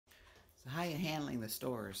So how you handling the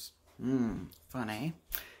stores? Fun, eh?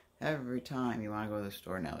 Every time you want to go to the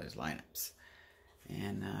store now, there's lineups.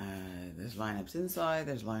 And there's lineups inside,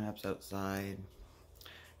 there's lineups outside.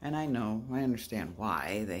 And I understand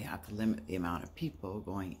why they have to limit the amount of people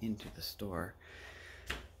going into the store.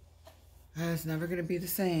 It's never going to be the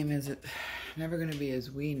same, is it? Never going to be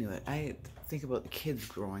as we knew it. I think about the kids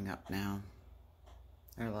growing up now.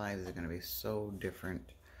 Their lives are going to be so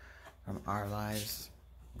different from our lives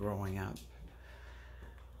growing up.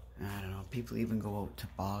 I don't know, people even go out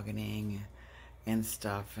tobogganing and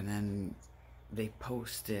stuff, and then they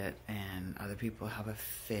post it, and other people have a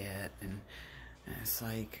fit, and it's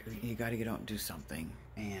like, you got to get out and do something.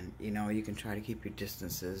 And, you know, you can try to keep your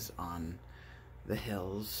distances on the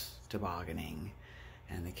hills tobogganing,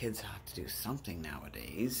 and the kids have to do something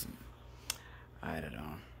nowadays. I don't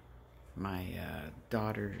know. My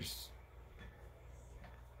daughter's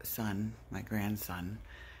son, my grandson,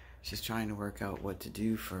 she's trying to work out what to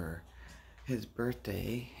do for his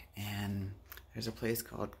birthday, and there's a place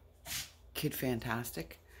called Kid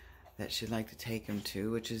Fantastic that she'd like to take him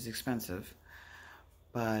to, which is expensive,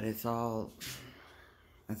 but it's all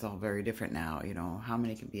very different now, you know, how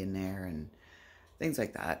many can be in there and things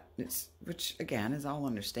like that. Which again is all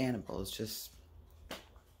understandable. It's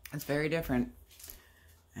very different.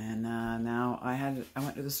 And now I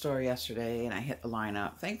went to the store yesterday and I hit the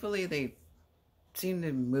lineup. Thankfully they seem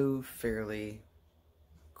to move fairly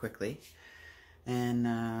quickly. And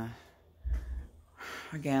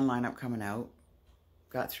again, lineup coming out.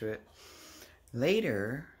 Got through it.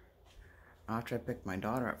 Later, after I picked my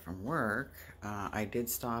daughter up from work, I did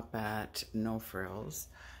stop at No Frills.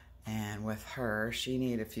 And with her, she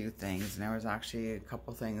needed a few things. And there was actually a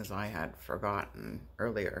couple things I had forgotten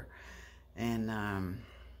earlier. And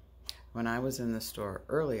when I was in the store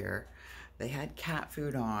earlier, they had cat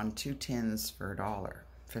food on, 2 tins for $1,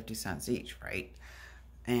 50 cents each, right?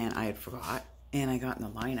 And I had forgot, and I got in the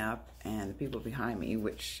lineup, and the people behind me,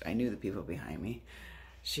 which I knew the people behind me,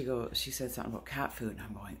 she said something about cat food, and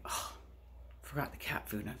I'm going, oh, forgot the cat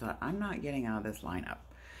food. And I thought, I'm not getting out of this lineup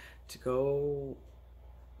to go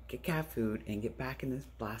get cat food and get back in this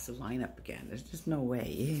blasted lineup again. There's just no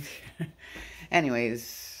way.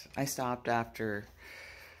 Anyways, I stopped after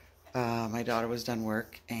my daughter was done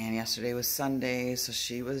work, and yesterday was Sunday, so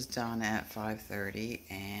she was done at 5:30,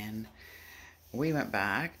 and we went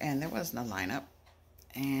back, and there wasn't a lineup,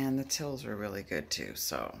 and the tills were really good too.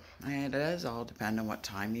 So it does all depend on what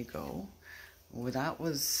time you go. Well, that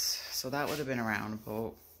would have been around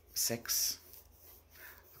about 6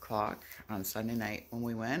 o'clock on Sunday night when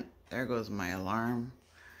we went. There goes my alarm.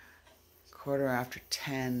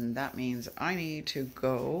 10:15. That means I need to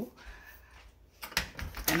go.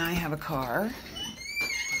 And I have a car.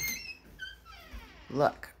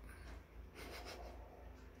 Look.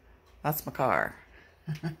 That's my car.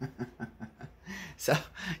 So,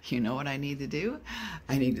 you know what I need to do?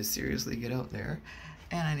 I need to seriously get out there.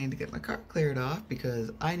 And I need to get my car cleared off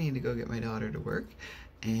because I need to go get my daughter to work.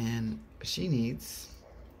 And she needs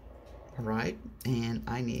a ride. And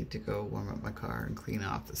I need to go warm up my car and clean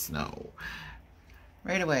off the snow.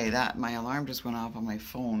 Right away, my alarm just went off on my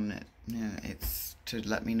phone. It's to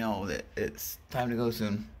let me know that it's time to go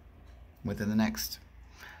soon, within the next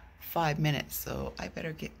 5 minutes. So I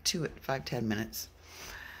better get to it, 5-10 minutes.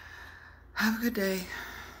 Have a good day.